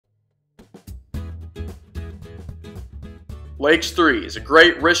Lakes 3 is a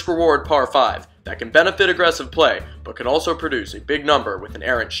great risk-reward par 5 that can benefit aggressive play, but can also produce a big number with an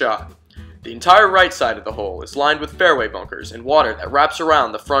errant shot. The entire right side of the hole is lined with fairway bunkers and water that wraps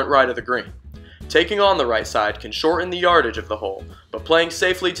around the front right of the green. Taking on the right side can shorten the yardage of the hole, but playing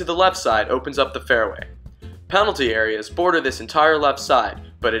safely to the left side opens up the fairway. Penalty areas border this entire left side,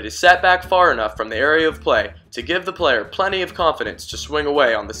 but it is set back far enough from the area of play to give the player plenty of confidence to swing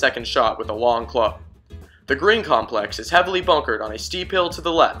away on the second shot with a long club. The green complex is heavily bunkered on a steep hill to the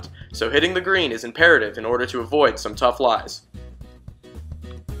left, so hitting the green is imperative in order to avoid some tough lies.